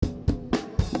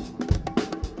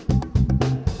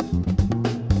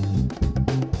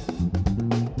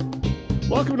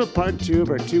Welcome to part 2 of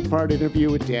our 2-part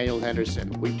interview with Daniel Henderson.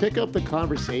 We pick up the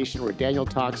conversation where Daniel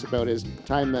talks about his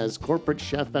time as corporate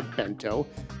chef at Bento,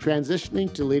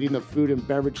 transitioning to leading the food and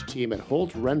beverage team at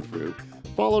Holt Renfrew,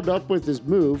 followed up with his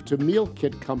move to meal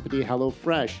kit company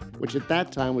HelloFresh, which at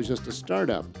that time was just a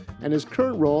startup, and his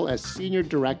current role as Senior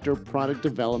Director Product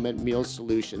Development Meal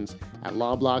Solutions at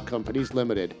Loblaw Companies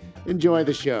Limited. Enjoy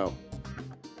the show.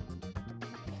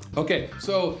 Okay,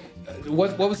 so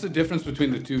what was the difference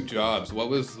between the two jobs? What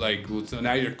was like, so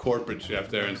now you're corporate chef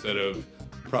there instead of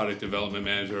product development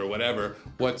manager or whatever.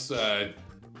 What's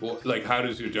like, how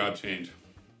does your job change?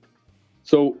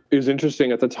 So it was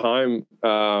interesting at the time.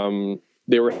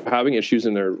 They were having issues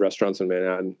in their restaurants in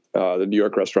Manhattan. The New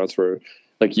York restaurants were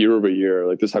like year over year.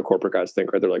 Like this is how corporate guys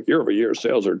think, right? They're like year over year,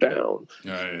 sales are down.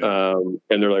 Yeah.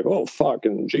 And they're like, oh,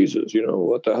 fucking Jesus,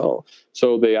 what the hell?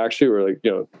 So they actually were like,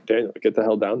 Daniel, get the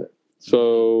hell down there.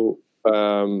 So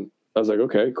I was like,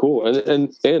 okay, cool. And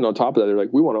on top of that, they're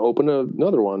like, we want to open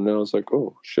another one. And I was like,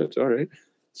 oh shit. All right.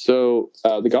 So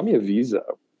they got me a visa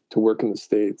to work in the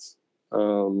States.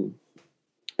 And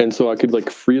so I could like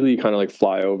freely kind of like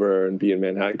fly over and be in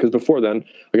Manhattan. Because before then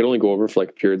I could only go over for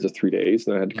like periods of 3 days,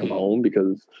 and I had to come home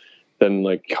because then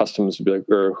like customs would be like,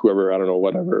 or whoever, I don't know,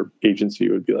 whatever agency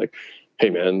would be like, hey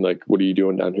man, like, what are you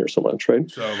doing down here so much, right?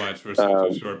 So much for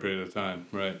such a short period of time,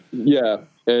 right? Yeah.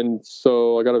 And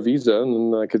so I got a visa,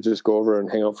 and then I could just go over and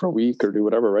hang out for a week or do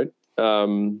whatever, right?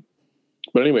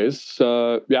 But anyways,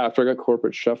 after I got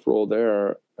corporate chef role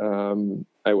there, I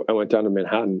went down to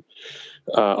Manhattan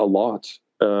a lot.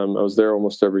 I was there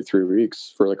almost every 3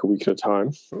 weeks for like a week at a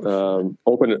time.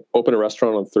 Open a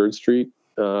restaurant on 3rd Street,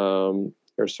 3rd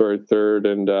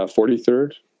and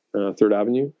 43rd, 3rd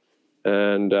Avenue.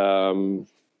 And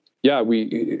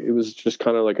it was just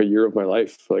kind of like a year of my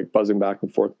life, like buzzing back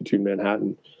and forth between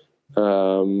Manhattan,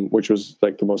 which was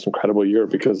like the most incredible year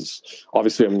because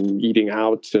obviously I'm eating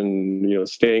out and,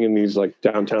 staying in these like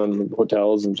downtown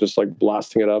hotels and just like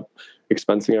blasting it up,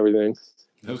 expensing everything.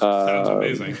 That sounds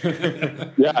amazing.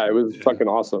 Yeah, it was fucking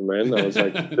awesome, man. I was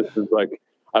like, this is like,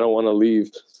 I don't want to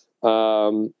leave.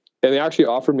 And they actually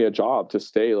offered me a job to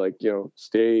stay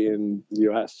in the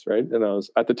US, right? And I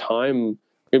was, at the time,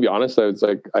 to be honest, I was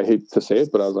like, I hate to say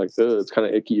it, but I was like, it's kind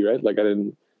of icky, right? Like I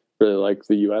didn't really like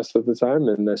the US at the time,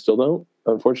 and I still don't,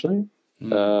 unfortunately.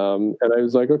 And I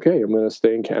was like, okay, I'm going to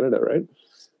stay in Canada, right?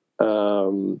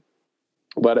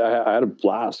 But I had a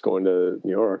blast going to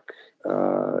New York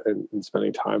and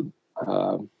spending time.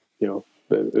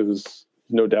 It was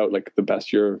no doubt like the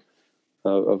best year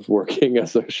of working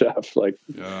as a chef. Like,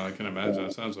 yeah, I can imagine.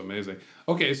 That sounds amazing.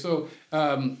 Okay, so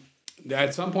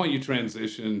at some point you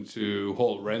transitioned to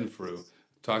Holt Renfrew.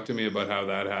 Talk to me about how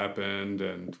that happened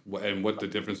and what the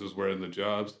differences were in the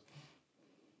jobs.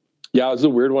 Yeah, it was a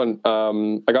weird one.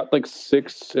 I got like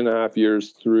 6.5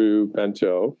 years through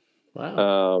Bento.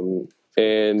 Wow.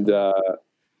 It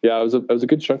was a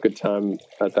good chunk of time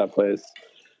at that place.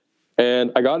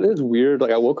 And I got this weird,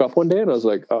 like I woke up one day and I was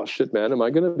like, oh shit, man, am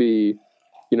I going to be,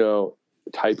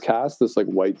 typecast this like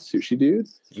white sushi dude?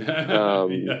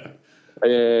 Yeah.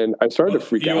 And I started to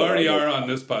freak out. You already are on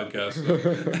this podcast. So.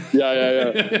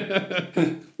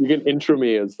 Yeah. You can intro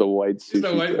me as the white sushi.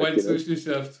 The white sushi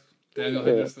chef, Daniel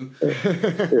Henderson.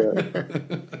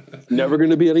 Yeah. Never going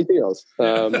to be anything else.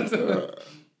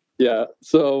 Yeah.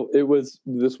 So it was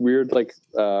this weird, like,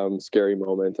 scary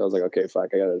moment. I was like, okay,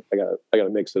 fuck, I gotta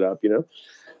mix it up,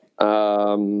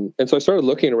 And so I started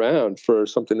looking around for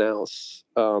something else.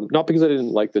 Not because I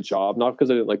didn't like the job, not because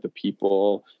I didn't like the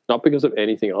people, not because of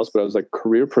anything else, but I was like,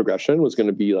 career progression was going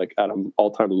to be like at an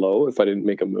all-time low if I didn't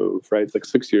make a move, right? It's like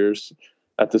 6 years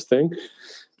at this thing.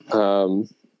 I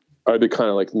had to kind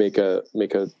of like make a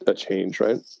change,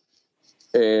 right?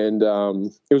 And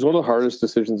it was one of the hardest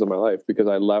decisions of my life because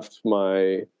I left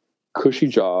my cushy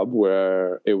job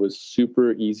where it was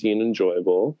super easy and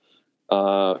enjoyable.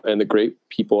 And the great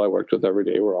people I worked with every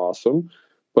day were awesome.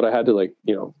 But I had to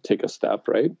take a step,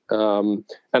 right? And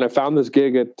I found this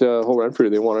gig at Holt Renfrew.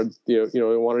 They wanted, they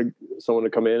wanted someone to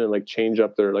come in and like change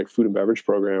up their like food and beverage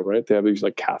program, right? They have these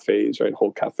like cafes, right?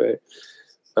 Holt Cafe.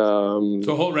 So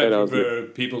Holt Renfrew, for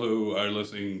people who are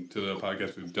listening to the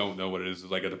podcast who don't know what it is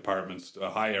like a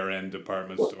higher end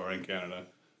department store in Canada.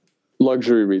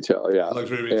 Luxury retail, yeah.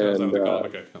 Luxury retail, is that what they call it?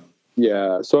 Okay.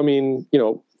 Yeah. So I mean,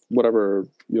 whatever,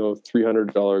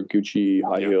 $300 Gucci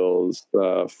high heels,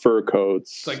 fur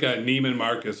coats. It's like a Neiman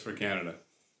Marcus for Canada.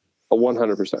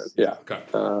 100%, yeah. Okay.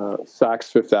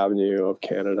 Saks Fifth Avenue of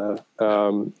Canada.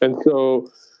 And so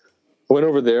I went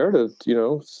over there to,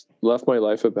 left my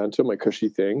life at Bento, my cushy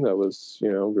thing that was,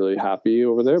 really happy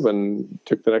over there, but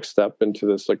took the next step into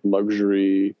this like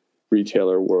luxury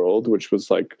retailer world, which was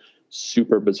like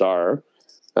super bizarre.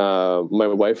 My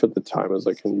wife at the time was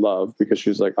like in love because she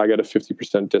was like, I got a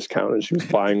 50% discount, and she was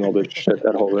buying all this shit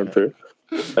at Whole Room. Wife at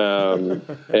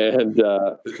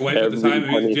the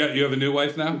time, you have a new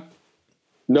wife now?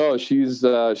 No, she's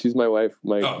my wife.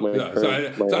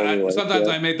 Sometimes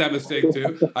I make that mistake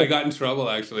too. I got in trouble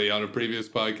actually on a previous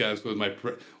podcast with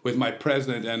my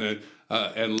president and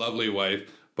lovely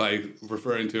wife by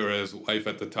referring to her as wife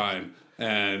at the time.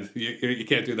 And you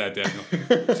can't do that, Daniel.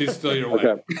 She's still your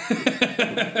wife.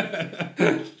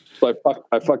 So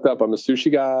I fucked up. I'm a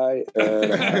sushi guy.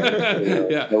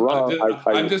 And, yeah,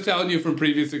 I'm just telling you from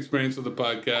previous experience of the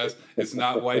podcast. It's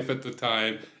not wife at the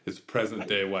time. It's present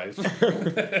day wife.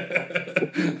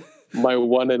 My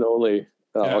one and only.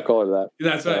 I'll call her that.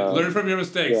 That's right. Learn from your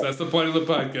mistakes. Yeah. That's the point of the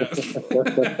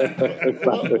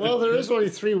podcast. well, there is only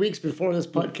 3 weeks before this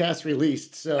podcast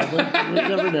released, so we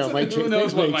never know. Who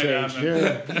knows what might happen?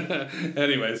 Yeah.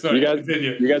 Anyway, sorry. You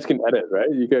guys can edit,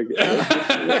 right? You can.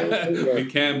 We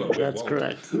can, but we That's won't.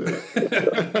 correct.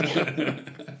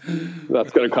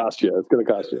 That's going to cost you. It's going to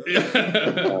cost you.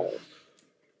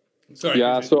 Sorry.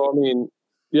 Yeah. So I mean.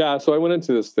 Yeah, so I went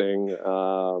into this thing,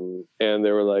 and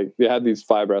they were like, they had these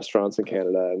 5 restaurants in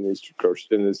Canada and these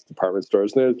department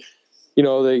stores, and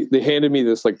they handed me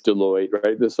this like Deloitte,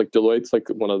 right? This like Deloitte's like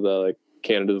one of the like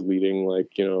Canada's leading like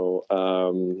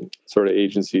sort of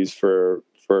agencies for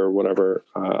whatever.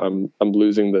 I'm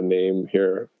losing the name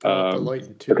here. They're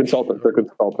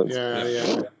consultants.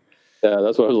 Yeah. Yeah,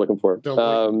 that's what I was looking for.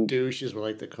 Deloitte douche is what I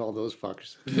like to call those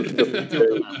fuckers.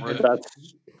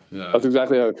 That's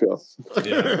exactly how it feels.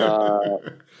 Yeah.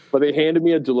 But they handed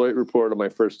me a Deloitte report on my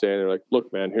first day, and they're like,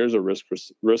 "Look, man, here's a risk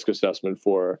assessment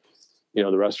for,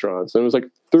 the restaurants." And it was like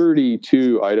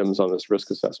 32 items on this risk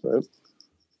assessment,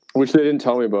 which they didn't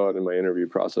tell me about in my interview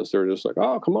process. They were just like,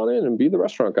 "Oh, come on in and be the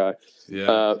restaurant guy."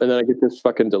 Yeah. And then I get this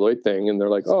fucking Deloitte thing, and they're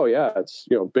like, "Oh yeah, it's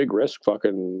big risk,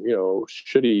 fucking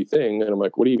shitty thing." And I'm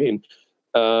like, "What do you mean?"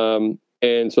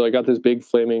 And so I got this big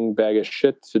flaming bag of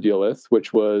shit to deal with,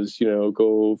 which was,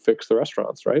 go fix the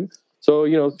restaurants, right? So,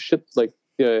 shit like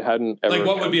it hadn't ever. Like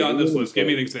what would be on this list? Give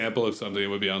me an example of something that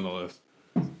would be on the list.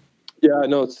 Yeah,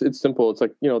 no, it's simple. It's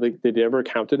like, they never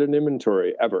counted an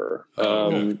inventory ever.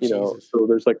 So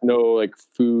there's like no like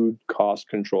food cost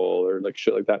control or like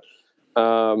shit like that.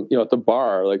 At the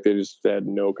bar, like they just had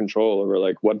no control over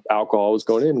like what alcohol was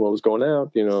going in, what was going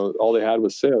out. All they had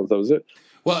was sales. That was it.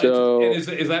 Well, is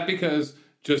that because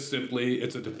just simply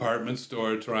it's a department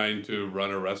store trying to run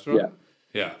a restaurant?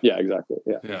 Yeah, exactly.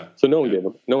 Yeah. So no one gave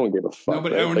a fuck.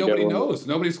 Nobody knows.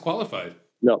 Nobody's qualified.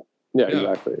 No. Yeah,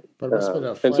 exactly. But it must have been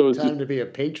a fun time to be a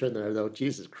patron there, though.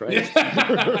 Jesus Christ.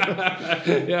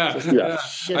 Yeah.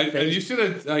 You should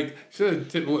have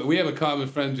tipped. We have a common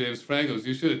friend, James Frangos.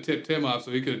 You should have tipped him off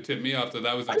so he could have tipped me off. So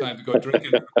that was the time to go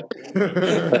drinking.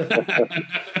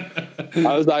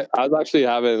 I was actually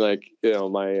having like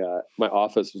my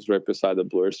office was right beside the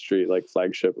Bloor Street like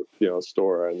flagship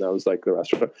store, and that was like the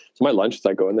restaurant. So my lunch is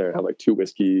I go in there and have like 2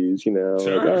 whiskeys, Sure.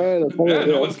 Like, all right,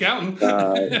 no one's counting.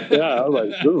 I was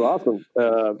like, this is awesome.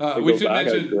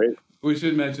 We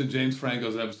should mention James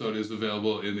Franco's episode is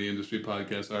available in the Industry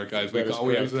Podcast Archives. We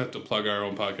always have to plug our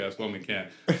own podcast when we can.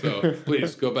 So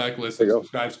please go back, listen,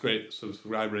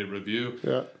 subscribe, rate, review.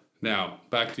 Yeah. Now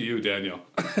back to you, Daniel.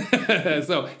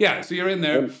 So you're in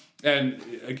there and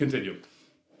continue.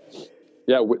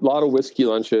 Yeah, a lot of whiskey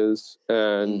lunches,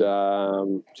 and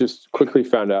just quickly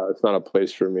found out it's not a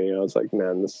place for me. I was like,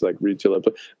 man, this is like retail.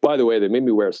 By the way, they made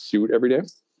me wear a suit every day.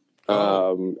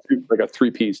 Like a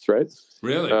 3-piece, right?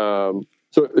 Really? So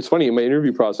it's funny in my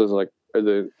interview process, like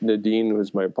Nadine, who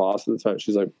was my boss at the time,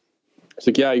 she's like,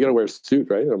 yeah, you got to wear a suit,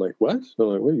 right? And I'm like, what? I'm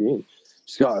like, what do you mean?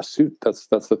 She's got a suit. That's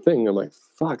the thing. I'm like,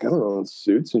 fuck, I don't know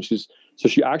suits. And she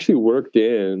actually worked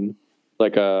in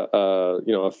like a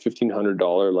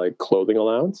 $1,500 like clothing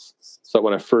allowance. So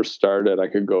when I first started, I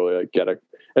could go like get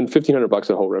and $1,500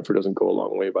 at Whole Renfrew doesn't go a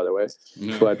long way, by the way.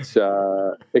 No. But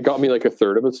it got me like a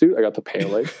third of a suit. I got the pant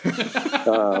leg.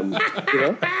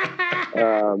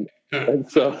 And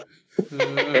so,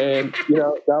 and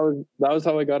that was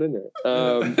how I got in there.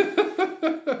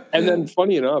 And then,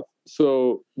 funny enough,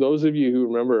 so those of you who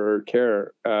remember or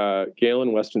care,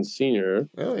 Galen Weston Sr.,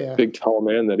 big tall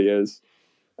man that he is,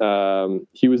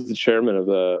 he was the chairman of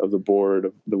the board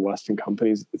of the Weston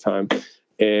companies at the time.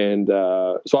 And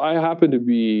so I happened to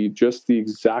be just the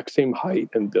exact same height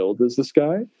and build as this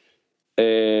guy.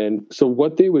 And so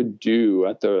what they would do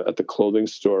at the clothing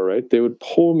store, right? They would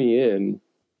pull me in,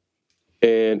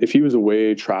 and if he was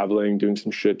away traveling, doing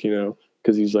some shit,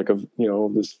 because he's like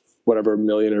this whatever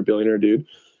millionaire, billionaire dude,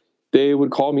 they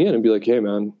would call me in and be like, "Hey,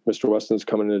 man, Mr. Weston's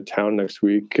coming into town next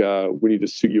week. We need to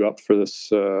suit you up for this,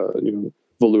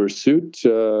 velour suit."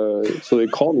 So they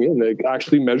call me in. They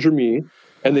actually measure me,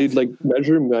 and they'd like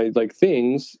measure my like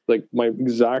things, like my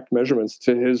exact measurements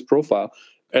to his profile.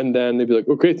 And then they'd be like,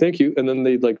 "Okay, thank you." And then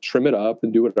they'd like trim it up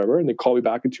and do whatever. And they'd call me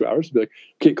back in 2 hours and be like,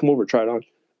 "Okay, come over, try it on."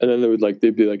 And then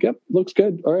they'd be like, "Yep, looks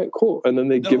good. All right, cool." And then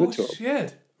they'd give it to him.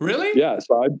 Shit. Really? Yeah.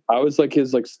 So I was like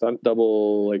his like stunt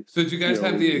double. Like, so did you guys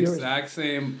have the exact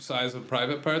same size of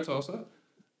private parts also?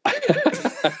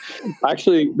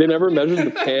 Actually, they never measured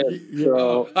the pants.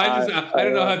 So I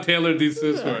don't know how tailored these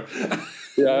suits were.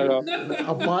 Yeah, I know.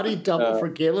 A body double for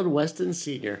Galen Weston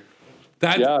Sr.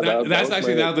 That's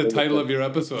actually now the title of your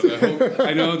episode.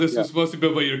 I know this was supposed to be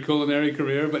about your culinary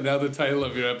career, but now the title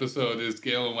of your episode is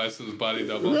Galen Weston's Body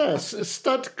Double. Yes,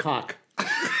 stunt cock.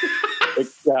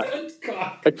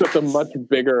 Except a much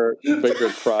bigger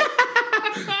crotch.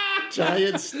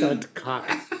 Giant stunt cock.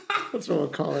 That's what we'll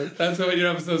call it. That's what your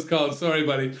episode's called. Sorry,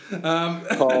 buddy.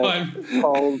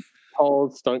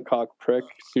 Called stunt cock prick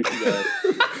sushi guy.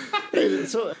 Hey,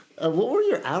 so, what were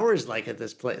your hours like at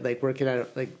this place? Like working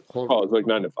at like it's like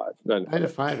 9 to 5. 9 to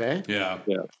 5, eh? Yeah.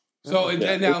 Yeah. So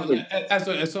and now,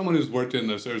 as someone who's worked in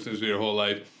the service industry your whole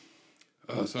life,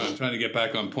 sorry, I'm trying to get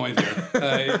back on point here.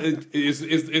 Is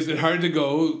it hard to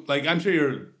go? Like, I'm sure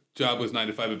your job was 9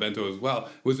 to 5 at Bento as well.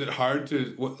 Was it hard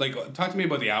to talk to me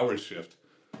about the hours shift?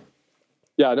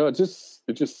 Yeah, no, it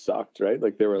just sucked, right?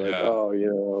 Like they were like,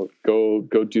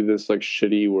 go do this like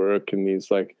shitty work and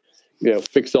these like,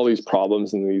 fix all these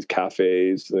problems in these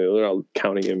cafes. They're all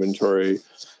counting inventory.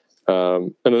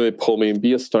 And then they pull me and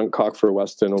be a stunt cock for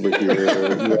Weston over here.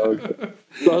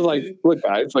 So I was like, look,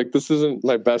 guys, like this isn't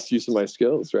my best use of my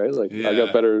skills, right? Like I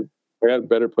got better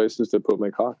places to put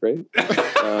my cock, right?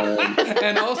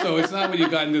 And also, it's not what you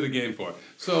got into the game for.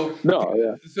 So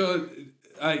So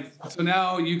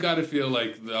now you got to feel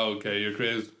like, okay, your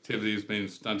creativity is being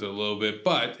stunted a little bit,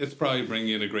 but it's probably bringing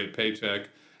in a great paycheck,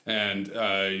 and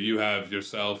you have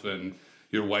yourself and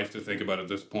your wife to think about at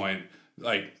this point.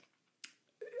 Like,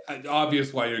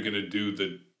 obvious why you're going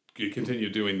to continue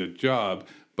doing the job,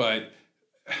 but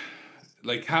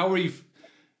like, how are you?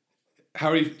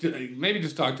 Maybe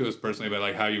just talk to us personally about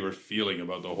like how you were feeling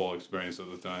about the whole experience at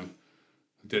the time.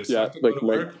 Did it suck to go to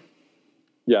work?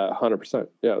 Yeah, 100%.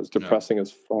 Yeah, it was depressing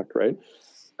as fuck, right?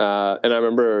 And I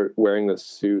remember wearing this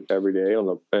suit every day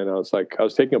and I was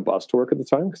taking a bus to work at the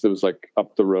time because it was like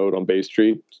up the road on Bay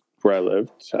Street where I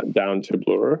lived, down to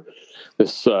Bloor,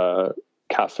 this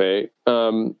cafe,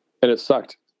 and it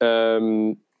sucked.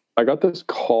 I got this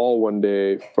call one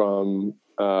day from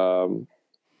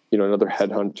another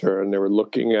headhunter, and they were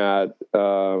looking at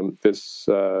this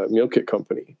meal kit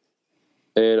company.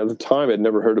 And at the time, I'd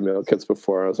never heard of meal kits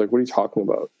before. I was like, "What are you talking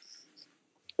about?"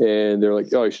 And they're like,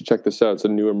 "Oh, you should check this out. It's a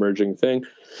new emerging thing.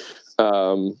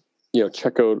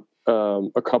 Check out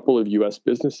a couple of U.S.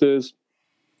 businesses."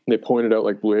 And they pointed out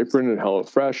like Blue Apron and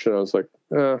HelloFresh, and I was like,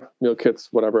 "Meal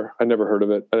kits, whatever. I never heard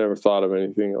of it. I never thought of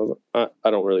anything. I was like,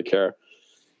 I don't really care."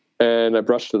 And I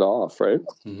brushed it off, right?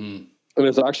 Mm-hmm. And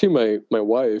it's actually my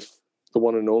wife, the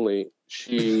one and only.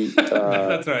 She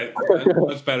that's right.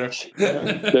 That's better.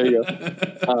 There you go.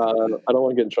 I don't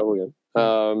want to get in trouble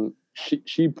again.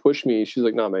 She pushed me. She's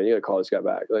like, "No, man, you gotta call this guy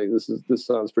back. Like, this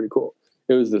sounds pretty cool."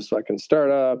 It was this fucking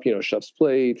startup, Chef's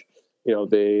Plate.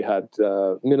 They had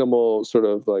minimal sort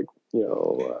of like,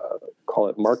 call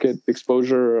it market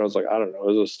exposure. I was like, I don't know.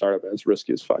 It was a startup. It's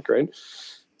risky as fuck, right?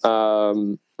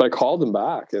 But I called them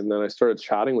back, and then I started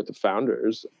chatting with the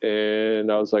founders,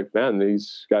 and I was like, man,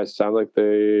 these guys sound like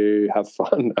they have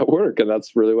fun at work, and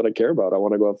that's really what I care about. I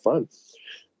want to go have fun.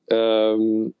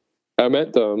 I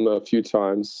met them a few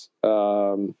times,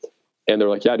 and they're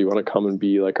like, yeah, do you want to come and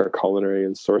be like our culinary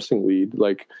and sourcing lead?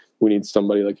 Like, we need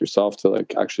somebody like yourself to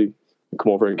like actually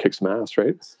come over and kick some ass,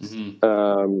 right?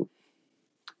 Mm-hmm.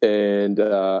 And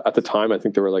at the time, I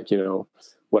think there were like, 100,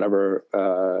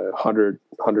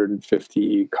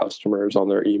 150 customers on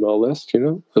their email list, it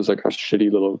was like a shitty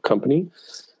little company.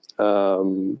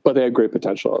 But they had great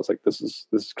potential. I was like, this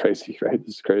is crazy, right?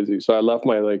 This is crazy. So I left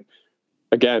my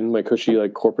my cushy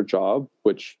like corporate job,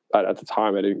 which at the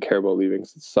time I didn't care about leaving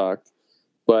because it sucked.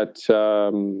 But I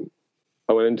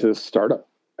went into this startup,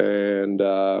 and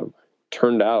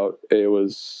turned out it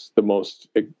was one of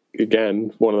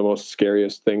the most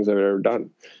scariest things I've ever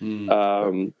done.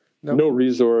 No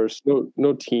resource,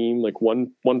 no team, like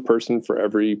one person for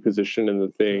every position in the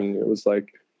thing. It was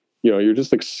like, you're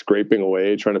just like scraping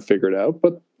away, trying to figure it out.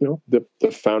 But,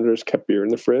 the founders kept beer in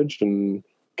the fridge and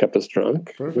kept us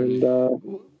drunk. Perfect.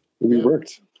 And we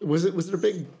worked. Was it a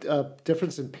big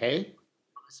difference in pay?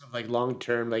 Some like long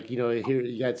term, like here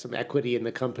you got some equity in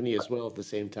the company as well at the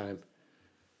same time.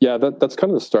 Yeah, that's kind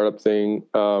of the startup thing.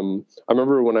 I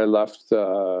remember when I left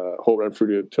Whole Run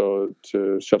Fruit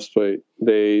to Chef's Plate,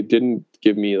 they didn't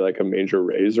give me like a major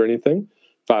raise or anything. In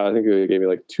fact, I think they gave me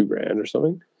like $2,000 or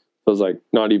something. So it was like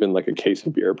not even like a case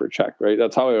of beer per check, right?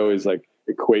 That's how I always like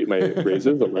equate my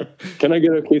raises. I'm like, can I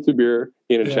get a case of beer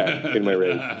in a check in my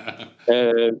raise?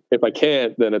 And if I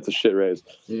can't, then it's a shit raise.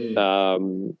 Yeah,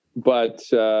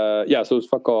 so it's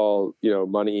fuck all,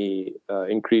 money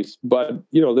increase. But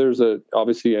there's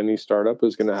obviously any startup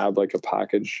is going to have like a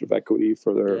package of equity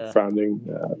for their founding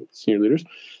senior leaders.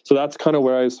 So that's kind of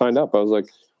where I signed up. I was like,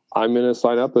 I'm going to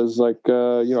sign up as like,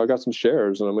 I got some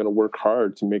shares and I'm going to work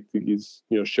hard to make these,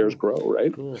 shares grow.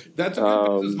 Right. Cool. That's a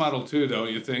good business model too,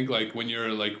 don't you think? Like when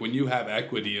you have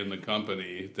equity in the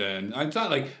company, then it's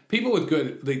not like people with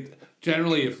good,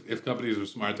 generally if companies are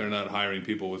smart, they're not hiring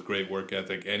people with great work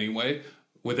ethic anyway,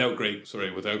 without great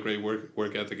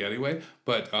work ethic anyway.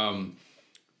 But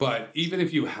even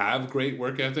if you have great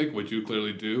work ethic, which you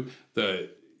clearly do,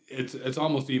 it's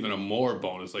almost even a more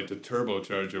bonus, like to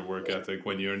turbocharge your work ethic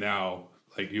when you're now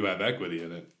like you have equity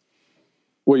in it.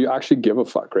 Well, you actually give a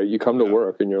fuck, right? You come to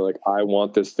work and you're like, I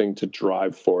want this thing to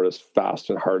drive forward as fast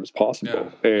and hard as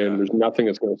possible, and there's nothing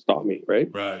that's going to stop me, right?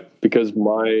 Right. Because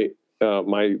my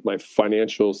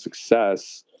financial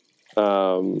success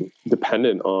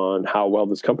dependent on how well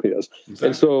this company does,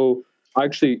 and so I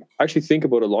actually think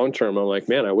about it long term. I'm like,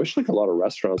 man, I wish like a lot of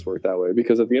restaurants work that way,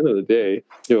 because at the end of the day,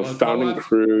 founding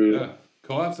crew.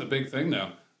 Co-op's a big thing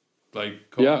now.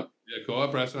 Like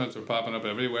co-op restaurants are popping up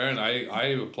everywhere, and I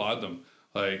applaud them.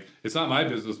 Like, it's not my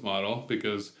business model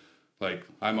because like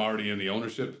I'm already in the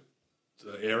ownership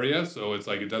area, so it's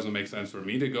like it doesn't make sense for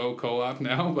me to go co-op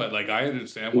now. But like I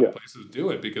understand why places do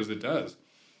it, because it does.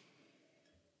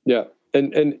 Yeah,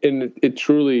 and it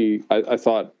truly, I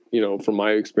thought, from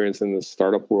my experience in the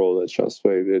startup world at Just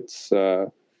Wait,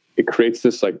 it creates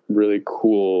this like really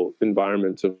cool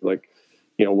environment of like,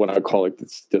 what I call like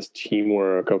this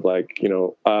teamwork of like,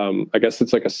 I guess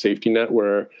it's like a safety net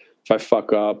where if I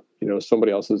fuck up,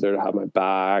 somebody else is there to have my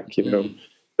back.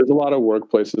 There's a lot of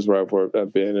workplaces where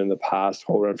I've been in the past.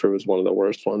 Whole Renfrew was one of the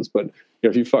worst ones, but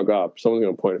if you fuck up, someone's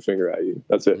going to point a finger at you.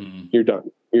 That's it. You're done.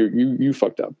 You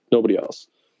fucked up. Nobody else.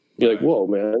 You're like, whoa,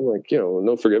 man, like,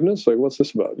 no forgiveness. Like, what's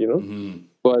this about?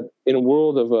 But in a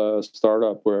world of a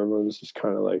startup where everyone's just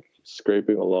kind of like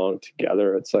scraping along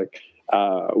together, it's like,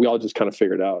 we all just kind of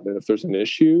figured out. And if there's an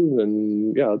issue,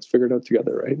 then let's figure it out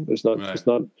together. Right. There's not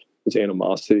this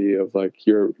animosity of like,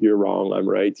 you're wrong, I'm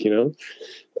right.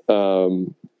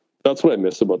 That's what I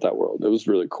miss about that world. It was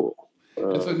really cool.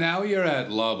 And so now you're at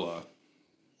Loblaw.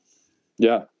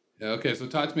 Yeah. Okay, so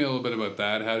talk to me a little bit about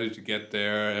that. How did you get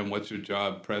there, and what's your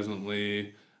job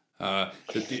presently? I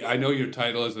know your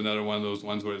title is another one of those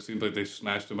ones where it seems like they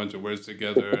smashed a bunch of words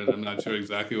together, and I'm not sure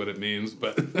exactly what it means,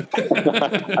 but...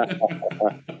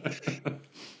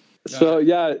 So,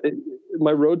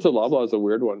 my road to Loblaw is a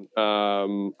weird one.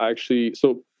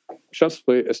 Chef's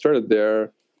Plate, I started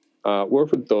there, worked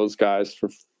with those guys for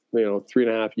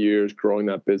 3.5 years, growing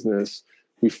that business.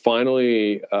 We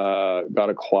finally got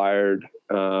acquired.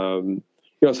 So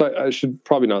I should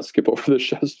probably not skip over the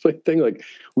Chef's Plate thing. Like,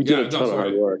 we did a ton of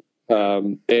hard work.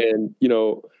 And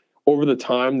over the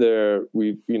time there,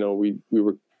 we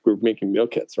were making meal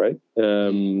kits, right?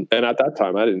 And at that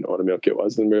time, I didn't know what a meal kit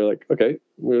was, and we were like, okay,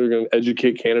 we're going to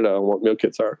educate Canada on what meal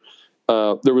kits are.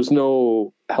 There was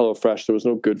no HelloFresh. There was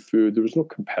no Good Food. There was no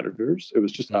competitors. It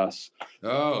was just us.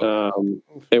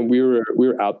 And we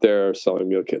were out there selling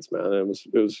meal kits, man.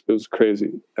 It was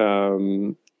crazy.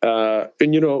 And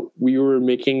we were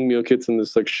making meal kits in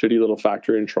this like shitty little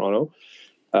factory in Toronto.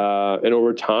 And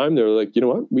over time, they were like, you know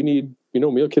what? We need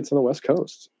meal kits on the West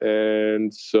Coast.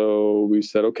 And so we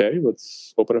said, okay,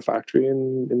 let's open a factory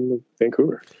in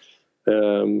Vancouver.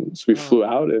 So we flew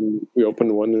out and we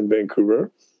opened one in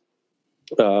Vancouver.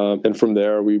 And from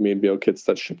there, we made meal kits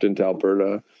that shipped into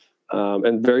Alberta.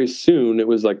 And very soon, it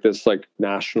was like this like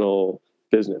national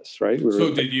business, right?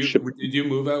 So did you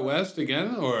move out west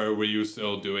again, or were you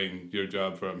still doing your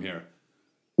job from here?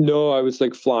 No, I was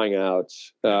like flying out.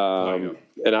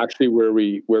 And actually, where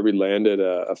we landed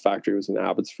a factory was in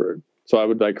Abbotsford. So I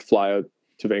would like fly out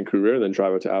to Vancouver and then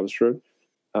drive out to Abbotsford.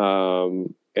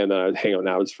 And then I'd hang out in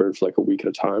Abbotsford for like a week at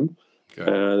a time, and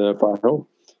then I'd fly home.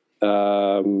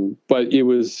 But it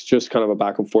was just kind of a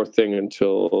back and forth thing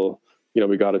until,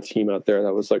 we got a team out there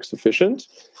that was like sufficient.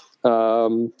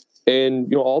 And,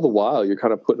 all the while you're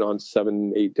kind of putting on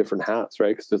 7-8 different hats,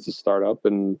 right? Cause it's a startup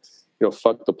and,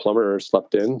 fuck, the plumber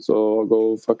slept in, so I'll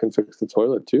go fucking fix the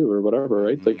toilet too, or whatever.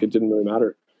 Right. Like, it didn't really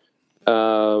matter.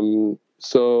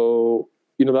 so,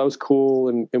 that was cool.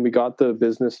 And we got the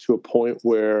business to a point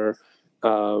where,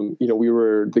 we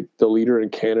were the leader in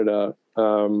Canada.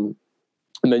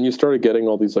 And then you started getting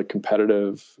all these like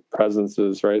competitive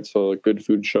presences, right? So like Good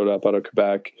Food showed up out of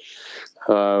Quebec.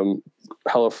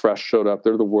 HelloFresh showed up.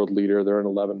 They're the world leader. They're in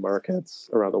 11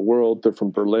 markets around the world. They're from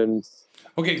Berlin.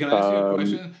 Okay, can I ask you a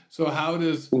question? So how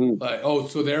does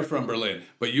so they're from Berlin,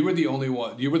 but you were the only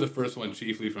one. You were the first one,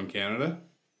 chiefly from Canada.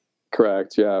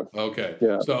 Correct. Yeah. Okay.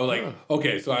 Yeah. So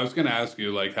so I was going to ask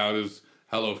you like, how does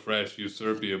HelloFresh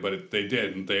usurp you? But they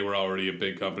didn't. They were already a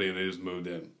big company, and they just moved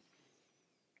in.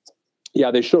 Yeah,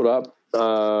 they showed up,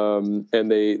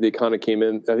 and they kind of came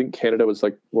in. I think Canada was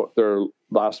like their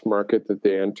last market that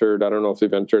they entered. I don't know if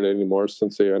they've entered anymore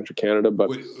since they entered Canada.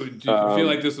 But do you feel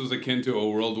like this was akin to a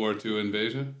World War II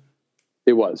invasion?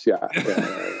 It was, yeah.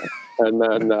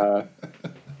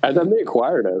 And then they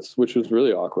acquired us, which was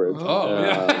really awkward. Oh,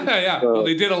 yeah. Well,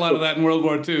 they did a lot of that in World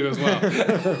War II as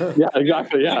well. Yeah,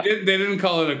 exactly. Yeah, they didn't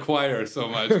call it acquire so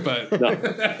much, but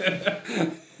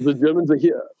the Germans are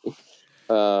here.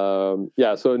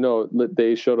 So no,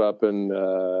 they showed up and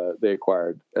they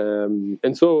acquired.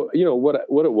 And so, what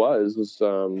it was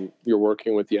you're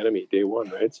working with the enemy day one,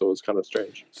 right? So it was kind of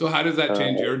strange. So how does that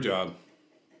change your job?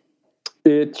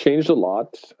 It changed a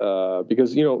lot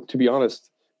because, to be honest,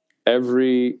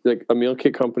 every like a meal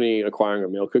kit company acquiring a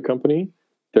meal kit company,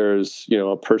 there's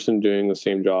a person doing the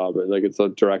same job. Like it's a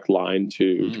direct line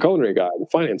to the culinary guy, the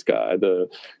finance guy, the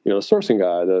sourcing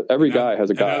guy. Every guy has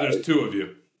a guy. And now there's two of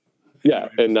you. Yeah,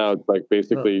 and now it's like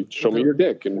basically show me your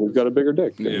dick, and who's got a bigger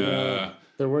dick? Yeah,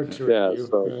 there were two of you.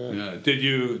 So, yeah. Did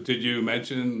you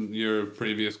mention your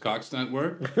previous cock stunt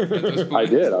work at this point? I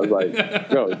did. I was like,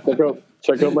 no,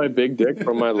 check out my big dick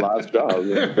from my last job.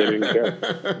 They didn't care.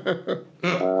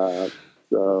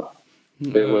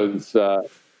 It was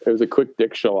a quick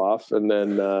dick show off, and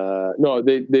then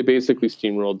they basically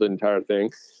steamrolled the entire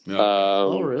thing. Yeah.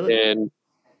 Really? And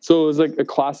so it was like a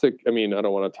classic. I mean, I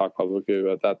don't want to talk publicly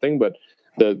about that thing, but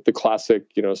the classic,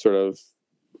 sort of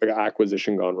like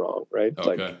acquisition gone wrong, right?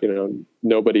 Okay. Like,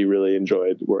 nobody really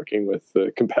enjoyed working with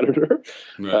the competitor.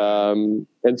 Right.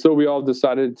 And so we all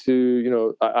decided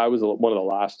to, I was one of the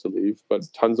last to leave, but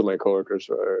tons of my coworkers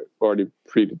were already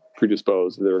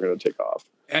predisposed. They were going to take off.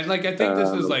 And like, I think this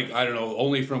is like, I don't know,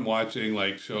 only from watching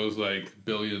like shows like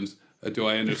Billions, do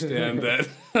I understand that?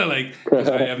 Like, 'cause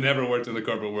I have never worked in the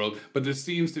corporate world, but this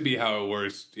seems to be how it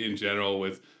works in general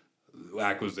with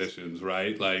acquisitions,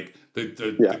 right? Like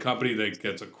the company that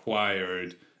gets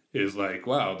acquired is like,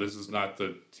 wow, this is not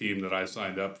the team that I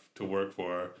signed up to work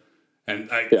for.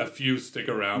 And a few stick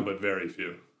around, but very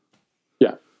few.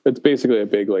 Yeah. It's basically a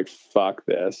big, like, fuck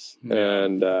this. Yeah.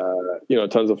 And,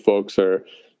 tons of folks you're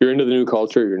into the new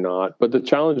culture, you're not. But the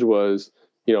challenge was,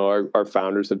 our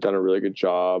founders have done a really good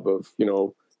job of,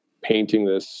 painting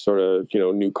this sort of,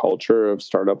 new culture of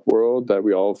startup world that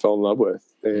we all fell in love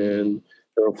with. And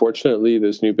unfortunately,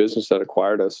 this new business that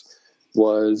acquired us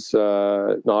was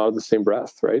not of the same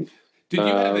breath, right? Did you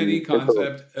have any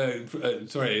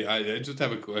concept? Sorry, I just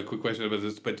have a quick question about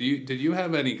this. But did you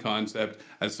have any concept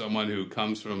as someone who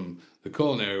comes from the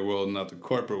culinary world, not the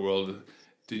corporate world?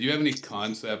 Did you have any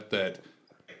concept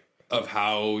of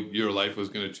how your life was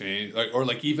going to change, or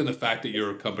even the fact that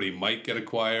your company might get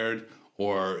acquired,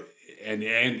 and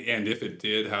if it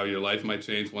did, how your life might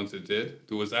change once it did?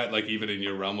 Was that like even in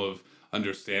your realm of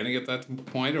understanding at that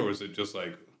point, or was it just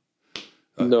like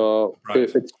no?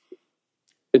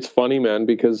 It's funny, man,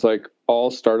 because like all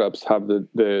startups have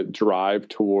the drive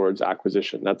towards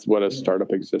acquisition. That's what a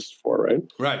startup exists for, right?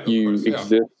 Right. You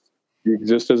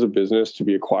exist as a business to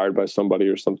be acquired by somebody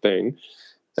or something.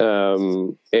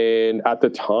 And at the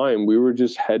time, we were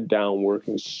just head down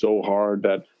working so hard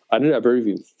that I didn't ever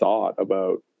even thought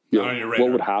about what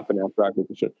would happen after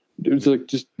acquisition. It was like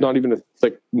just not even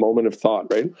a moment of thought,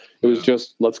 right? It was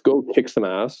just let's go kick some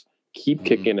ass, keep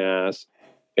kicking ass,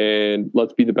 and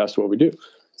let's be the best at what we do.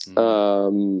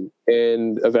 And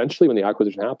eventually when the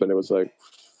acquisition happened, it was like,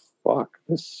 fuck,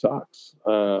 this sucks.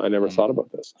 I never thought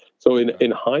about this. So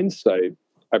in hindsight,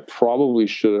 I probably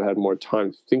should have had more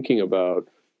time thinking about,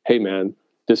 hey man,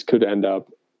 this could end up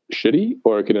shitty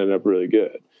or it could end up really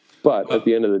good. But at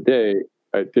the end of the day,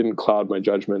 it didn't cloud my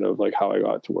judgment of like how I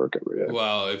got to work every day.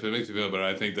 Well, if it makes you feel better,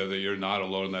 I think that you're not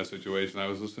alone in that situation. I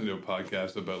was listening to a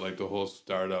podcast about like the whole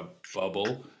startup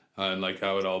bubble and like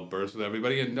how it all burst with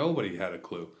everybody, and nobody had a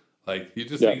clue. Like you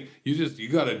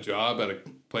got a job at a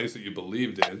place that you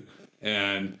believed in,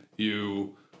 and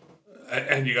you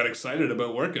got excited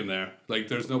about working there. Like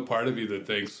there's no part of you that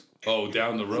thinks, oh,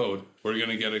 down the road we're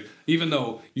gonna get even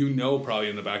though probably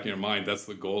in the back of your mind that's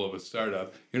the goal of a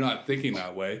startup. You're not thinking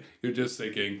that way. You're just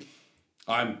thinking,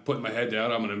 I'm putting my head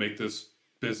down. I'm going to make this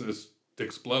business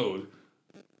explode.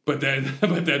 But then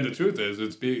the truth is,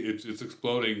 it's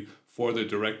exploding for the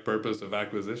direct purpose of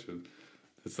acquisition.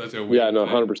 It's such a Yeah, weird no,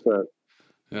 thing. 100%.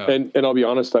 Yeah. And I'll be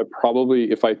honest, I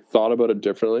probably, if I thought about it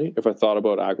differently, if I thought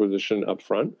about acquisition up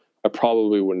front, I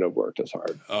probably wouldn't have worked as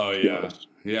hard. Oh, to be yeah. honest.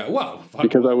 Yeah. Well,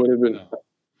 Because I would have been,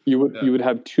 yeah. you would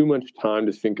have too much time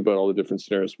to think about all the different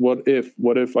scenarios. What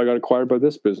if I got acquired by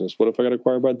this business? What if I got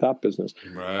acquired by that business?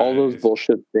 Right. All those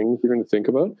bullshit things you're going to think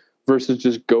about versus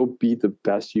just go be the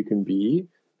best you can be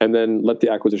and then let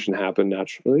the acquisition happen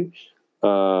naturally.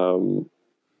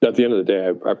 At the end of the day,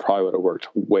 I probably would have worked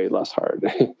way less hard.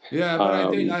 Yeah,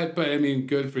 but I mean,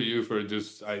 good for you for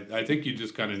just, I think you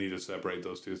just kind of need to separate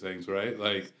those two things, right?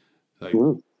 Like,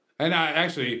 and I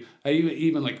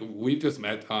even like, we've just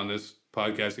met on this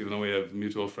podcast, even though we have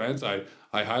mutual friends, I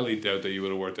highly doubt that you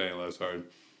would have worked any less hard.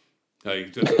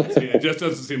 Like, it just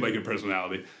doesn't seem like your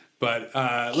personality. But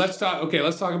let's talk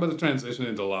about the transition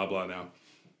into Loblaw now.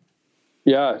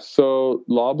 Yeah, so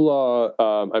Loblaw,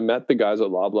 I met the guys at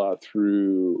Loblaw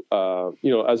through,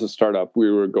 as a startup,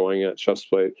 we were going at Chef's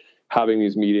Plate, having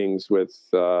these meetings with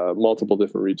multiple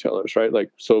different retailers, right?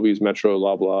 Like Sobeys, Metro,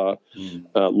 Loblaw,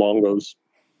 Longo's,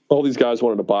 all these guys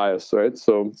wanted to buy us, right?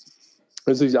 So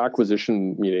there's these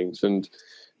acquisition meetings, and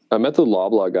I met the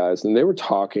Loblaw guys, and they were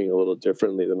talking a little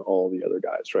differently than all the other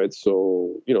guys, right?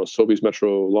 So, Sobeys,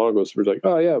 Metro, Longo's were like,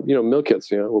 oh yeah, meal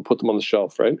kits, we'll put them on the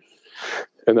shelf, right?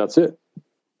 And that's it.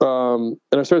 And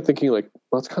I started thinking, like,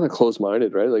 well, that's kind of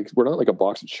closed-minded, right? Like, we're not like a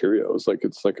box of Cheerios. Like,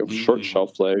 it's like a short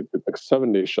shelf life, it's like a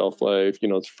 7-day shelf life.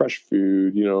 It's fresh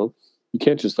food. You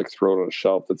can't just like throw it on a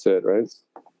shelf. That's it, right?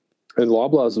 And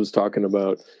Loblaws was talking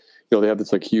about, they have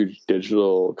this like huge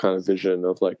digital kind of vision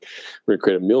of like, we're gonna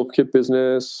create a meal kit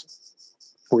business.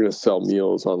 We're gonna sell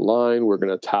meals online. We're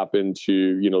gonna tap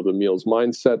into the meals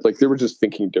mindset. Like, they were just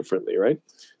thinking differently, right?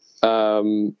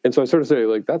 And so I started saying,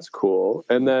 like, that's cool.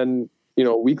 And then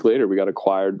a week later, we got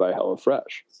acquired by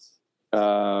HelloFresh.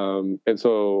 And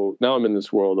so now I'm in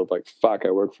this world of like, fuck,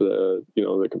 I work for the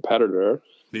competitor.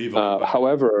 The evil empire.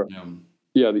 However,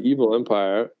 the evil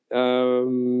empire.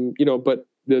 But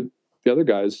the other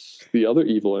guys, the other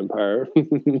evil empire,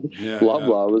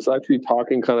 Loblaw, was actually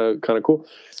talking kind of cool.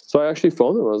 So I actually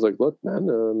phoned them. I was like, look, man,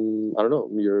 I don't know,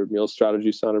 your meal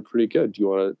strategy sounded pretty good. Do you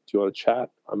want to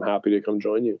chat? I'm happy to come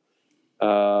join you.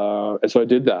 And so I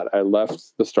did that. I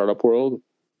left the startup world.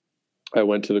 I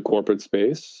went to the corporate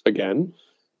space again,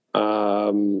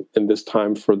 and this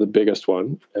time for the biggest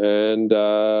one. And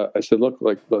I said, look,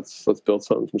 like, let's build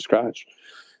something from scratch.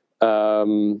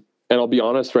 And I'll be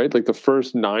honest, right? Like, the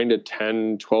first 9 to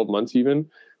 10, 12 months even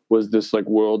was this like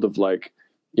world of like,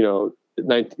 the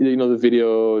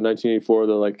video 1984,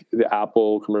 the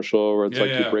Apple commercial where it's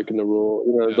you're breaking the rule,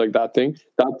 like that thing.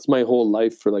 That's my whole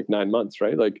life for like 9 months,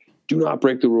 right? Like, do not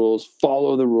break the rules,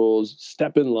 follow the rules,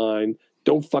 step in line,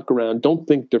 don't fuck around, don't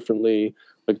think differently,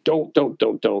 like don't.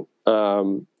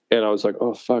 And I was like,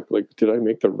 oh fuck, like, did I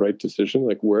make the right decision?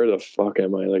 Like, where the fuck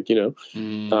am I? Like, and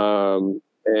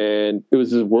it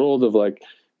was this world of like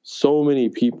so many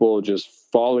people just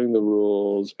following the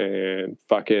rules and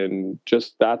fucking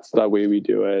just, that's the way we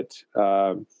do it.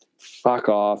 Fuck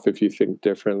off if you think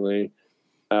differently.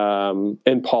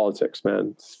 And politics,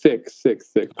 man, thick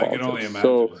politics. I can only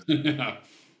imagine.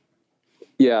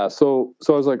 So,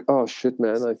 so I was like, oh shit,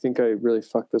 man, I think I really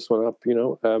fucked this one up,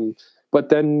 but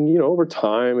then, over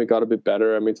time it got a bit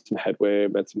better. I made some headway, I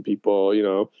met some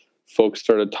people, folks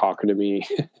started talking to me.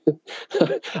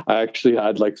 I actually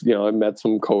had like, I met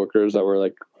some coworkers that were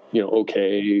like,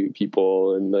 okay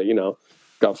people, and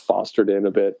got fostered in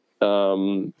a bit.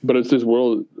 But it's this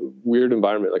weird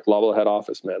environment, like Loblaw head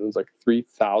office, man. It's like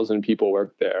 3,000 people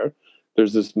work there.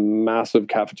 There's this massive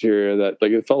cafeteria that,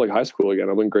 like, it felt like high school again.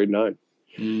 I'm in grade 9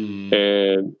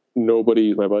 and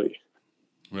nobody's my buddy.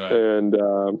 Right. And,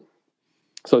 so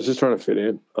I was just trying to fit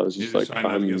in. I was just like,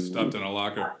 I'm get stuffed in a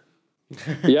locker.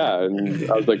 Yeah. And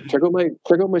I was like, check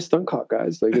out my stunt cock,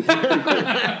 guys. Like, it's pretty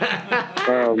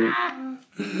cool.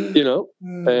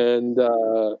 And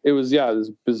it was this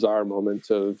bizarre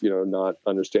moment of not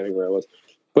understanding where I was,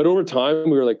 but over time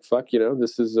we were like, fuck,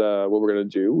 this is what we're gonna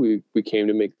do. We came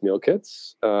to make meal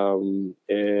kits, and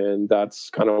that's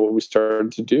kind of what we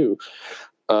started to do.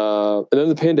 And then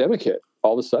the pandemic hit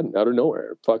all of a sudden out of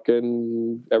nowhere.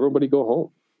 Fucking everybody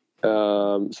go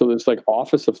home. So this like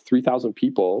office of 3,000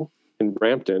 people in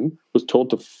Brampton was told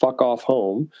to fuck off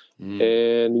home.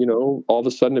 And all of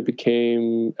a sudden it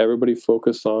became everybody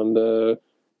focused on the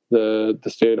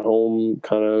stay at home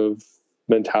kind of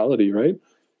mentality, right?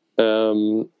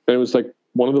 And it was like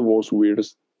one of the most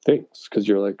weirdest things, because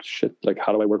you're like, shit, like,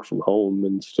 how do I work from home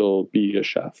and still be a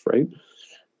chef, right?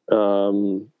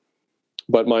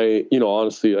 But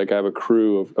honestly, like I have a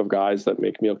crew of guys that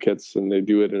make meal kits, and they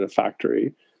do it in a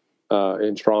factory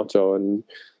in Toronto. And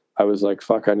I was like,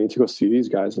 fuck, I need to go see these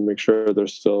guys and make sure they're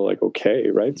still like okay,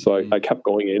 right? So I kept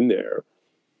going in there,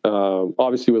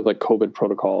 obviously with like COVID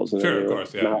protocols and Sure, of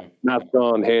course, yeah. mask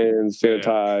on, hands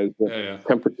sanitized,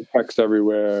 temperature checks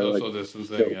everywhere, social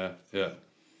distancing,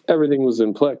 everything was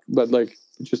in place. But like,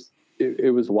 just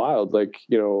it was wild. Like,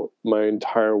 my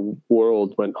entire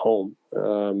world went home,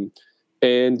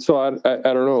 and so I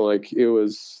don't know. Like, it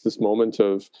was this moment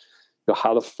of,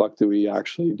 how the fuck do we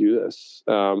actually do this?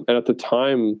 And at the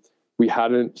time, we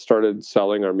hadn't started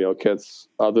selling our meal kits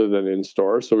other than in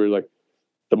store. So we were like,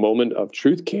 the moment of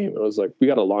truth came. It was like, we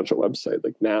got to launch a website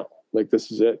like now. Like,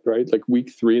 this is it, right? Like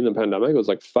week 3 in the pandemic, it was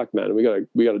like, fuck, man, we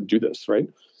gotta do this, right?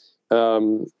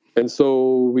 And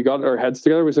so we got our heads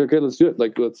together. We said, okay, let's do it.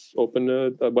 Like, let's open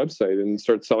a website and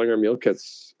start selling our meal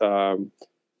kits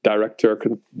direct to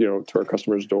our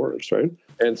customers' doors, right?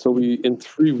 And so in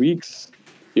 3 weeks,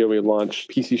 we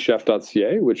launched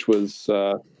pcchef.ca, which was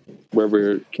where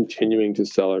we're continuing to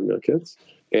sell our meal kits.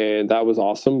 And that was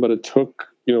awesome. But it took,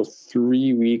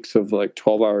 3 weeks of like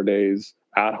 12-hour days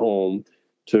at home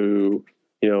to,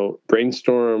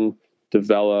 brainstorm,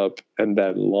 develop, and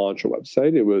then launch a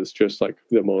website. It was just like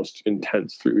the most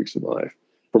intense 3 weeks of my life.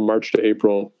 From March to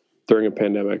April, during a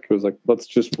pandemic, it was like, let's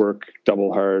just work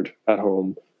double hard at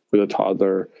home with a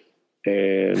toddler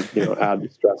and, add the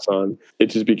stress on. It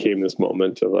just became this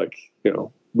moment of like,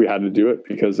 we had to do it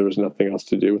because there was nothing else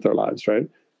to do with our lives, right?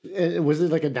 Was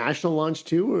it like a national launch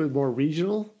too, or more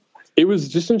regional? It was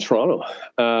just in Toronto,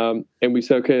 and we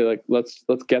said, okay, like let's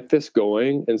get this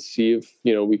going and see if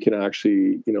we can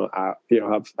actually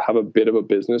have a bit of a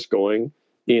business going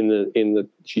in the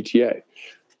GTA.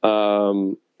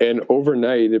 And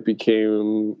overnight, it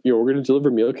became we're going to deliver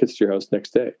meal kits to your house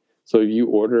next day. So if you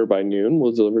order by noon,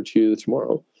 we'll deliver to you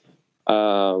tomorrow.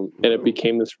 And it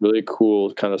became this really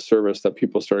cool kind of service that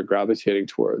people started gravitating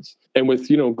towards. And with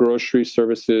grocery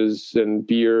services and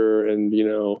beer and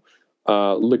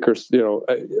liquor,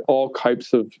 all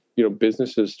types of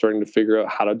businesses starting to figure out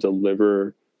how to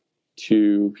deliver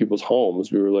to people's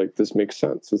homes, we were like, this makes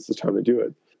sense. It's the time to do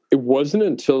it. It wasn't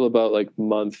until about like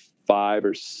month 5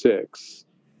 or 6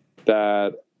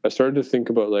 that I started to think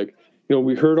about like,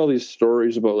 we heard all these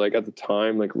stories about like at the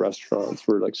time, like restaurants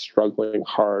were like struggling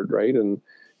hard, right? And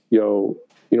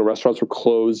restaurants were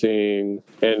closing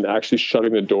and actually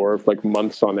shutting the door for like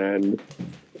months on end.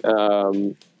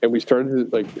 And we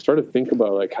started to think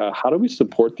about like how do we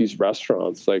support these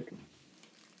restaurants like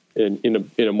in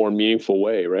a more meaningful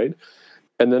way, right?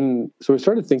 And then so we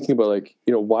started thinking about like,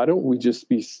 why don't we just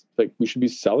be like, we should be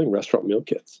selling restaurant meal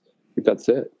kits? Like, that's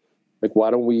it. Like,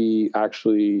 why don't we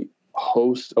actually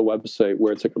host a website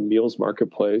where it's like a meals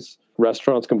marketplace?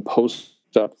 Restaurants can post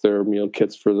up their meal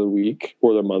kits for the week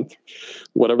or the month,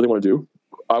 whatever they want to do.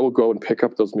 I will go and pick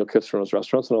up those meal kits from those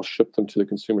restaurants and I'll ship them to the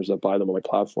consumers that buy them on my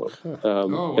platform.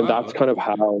 Wow. And that's kind of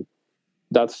how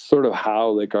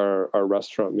like our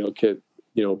restaurant meal kit,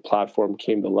 platform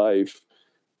came to life.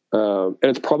 And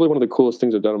it's probably one of the coolest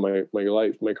things I've done in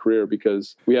my career,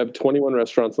 because we have 21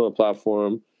 restaurants on the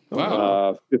platform.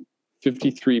 Wow.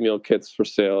 53 meal kits for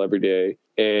sale every day.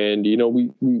 And, we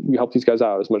help these guys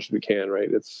out as much as we can, right?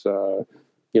 It's,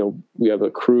 we have a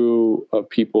crew of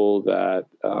people that,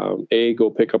 A,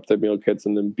 go pick up the meal kits,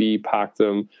 and then B, pack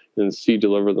them, and C,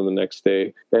 deliver them the next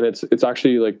day. And it's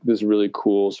actually like this really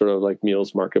cool sort of like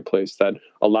meals marketplace that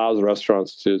allows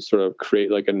restaurants to sort of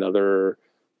create like another,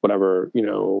 whatever,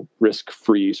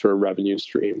 risk-free sort of revenue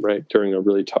stream, right? During a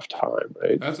really tough time,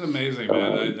 right? That's amazing,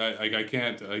 man. I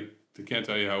can't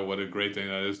tell you what a great thing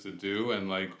that is to do, and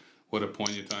like what a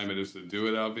poignant time it is to do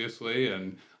it, obviously.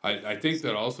 And I think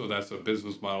that also that's a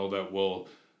business model that will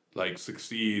like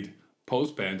succeed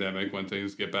post-pandemic when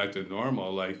things get back to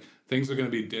normal. Like, things are going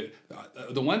to be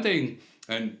the one thing,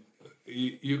 and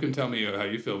you can tell me how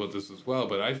you feel about this as well,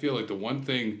 but I feel like the one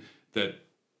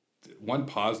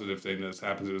positive thing that's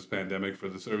happened to this pandemic for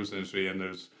the service industry, and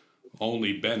there's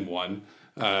only been one,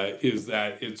 is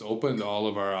that it's opened all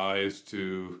of our eyes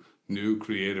to new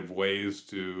creative ways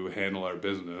to handle our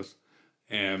business.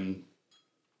 And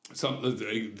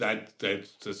something that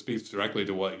speaks directly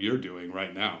to what you're doing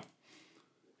right now.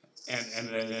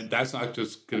 And that's not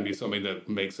just going to be something that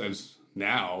makes sense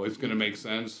now. It's going to make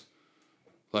sense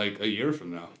like a year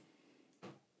from now.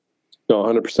 No,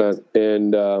 100%.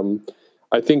 And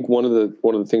I think one of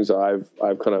the things that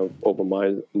I've kind of opened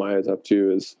my eyes up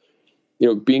to is,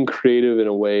 being creative in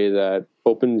a way that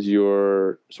opens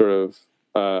your sort of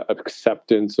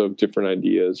acceptance of different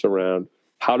ideas around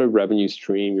how to revenue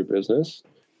stream your business.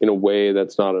 in a way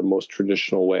that's not a most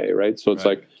traditional way, right? So it's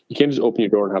like you can't just open your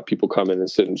door and have people come in and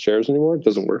sit in chairs anymore. It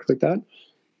doesn't work like that.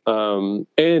 And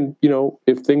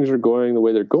if things are going the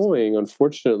way they're going,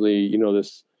 unfortunately,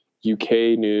 this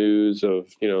UK news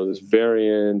of this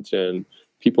variant, and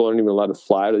people aren't even allowed to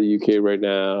fly to the UK right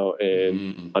now,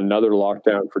 and another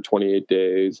lockdown for 28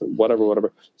 days, and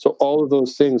whatever. So all of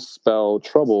those things spell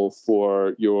trouble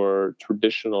for your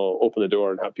traditional open the door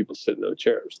and have people sit in the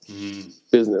chairs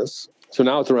business. So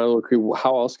now it's around, okay,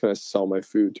 how else can I sell my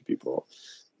food to people?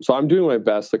 So I'm doing my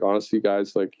best, like, honestly,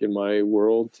 guys, like in my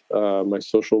world, my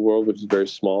social world, which is very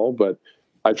small, but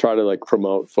I try to like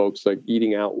promote folks like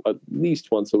eating out at least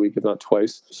once a week, if not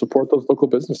twice. Support those local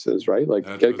businesses, right? Like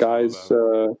get guys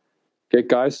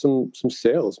some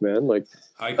sales, man. Like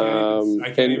I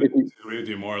can't even agree with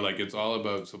you more. Like it's all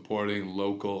about supporting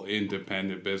local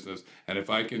independent business. And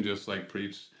if I can just like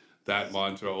preach that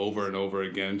mantra over and over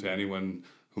again to anyone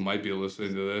who might be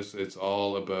listening to this, it's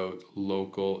all about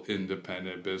local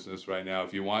independent business right now.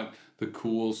 If you want the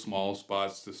cool small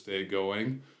spots to stay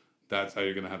going, that's how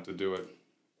you're going to have to do it.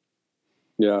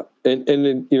 Yeah. And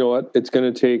then, you know what? It's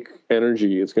going to take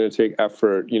energy. It's going to take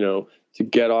effort, to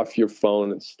get off your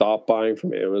phone and stop buying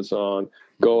from Amazon,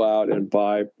 go out and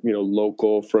buy,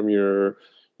 local from your,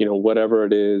 whatever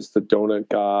it is, the donut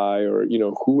guy or,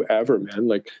 whoever, man.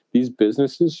 Like these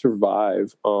businesses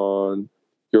survive on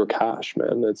your cash,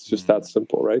 man. It's just that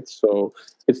simple, right? So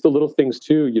it's the little things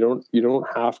too. You don't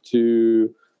have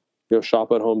to,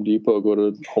 shop at Home Depot, go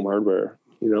to Home Hardware.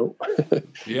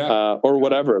 Or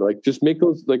whatever, like just make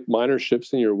those like minor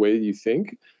shifts in your way you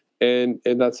think, and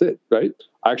that's it, right?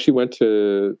 I actually went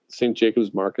to St.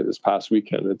 Jacob's Market this past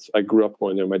weekend. I grew up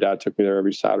going there. My dad took me there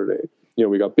every Saturday.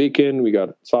 We got bacon, we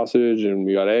got sausage, and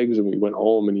we got eggs, and we went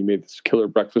home and he made this killer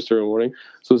breakfast every morning.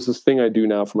 So it's this thing I do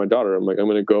now for my daughter. I'm like, I'm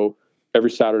going to go every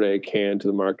Saturday I can to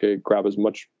the market, grab as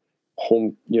much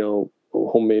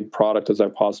homemade product as I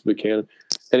possibly can.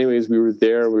 Anyways, we were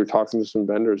there, we were talking to some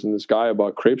vendors, and this guy I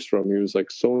bought crepes from, he was like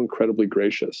so incredibly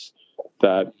gracious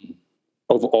that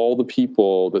of all the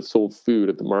people that sold food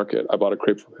at the market, I bought a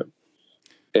crepe from him.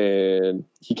 And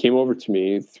he came over to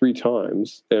me 3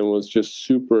 times and was just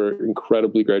super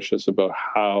incredibly gracious about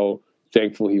how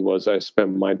thankful he was I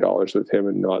spent my dollars with him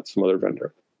and not some other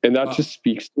vendor. And that just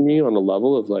speaks to me on a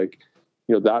level of like,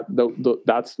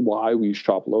 that's why we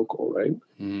shop local, right?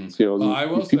 So, I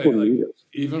will say, like,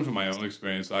 even from my own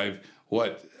experience,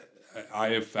 what I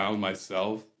have found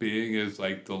myself being is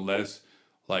like the less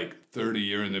like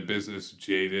 30-year in the business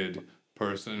jaded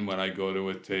person when I go to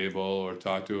a table or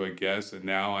talk to a guest, and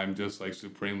now I'm just like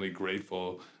supremely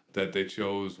grateful that they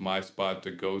chose my spot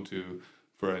to go to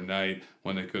for a night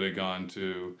when they could have gone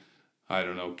to, I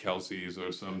don't know, Kelsey's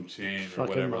or some chain or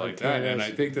whatever like that. And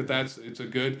I think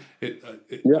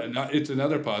it's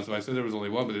another positive. I said there was only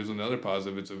one, but there's another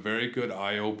positive. It's a very good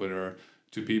eye opener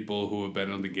to people who have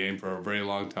been in the game for a very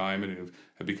long time and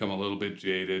have become a little bit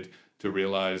jaded to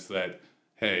realize that,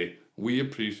 hey, we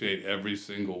appreciate every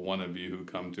single one of you who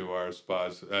come to our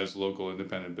spots as local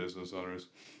independent business owners.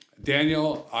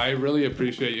 Daniel, I really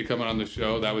appreciate you coming on the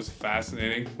show. That was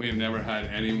fascinating. We have never had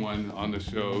anyone on the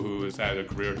show who has had a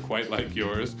career quite like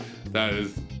yours. That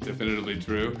is definitively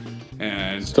true.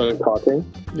 And started talking.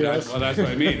 Yes. Well, that's what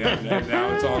I mean. And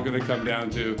now it's all going to come down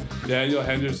to Daniel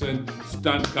Henderson,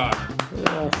 stunt cock.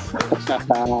 Yes. Nice.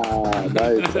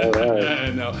 All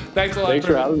right. No, thanks a lot. Thanks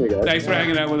for having me, guys. Thanks for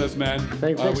hanging out with us, man.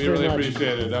 Thanks we really much.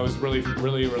 appreciate it. That was really,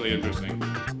 really, really interesting.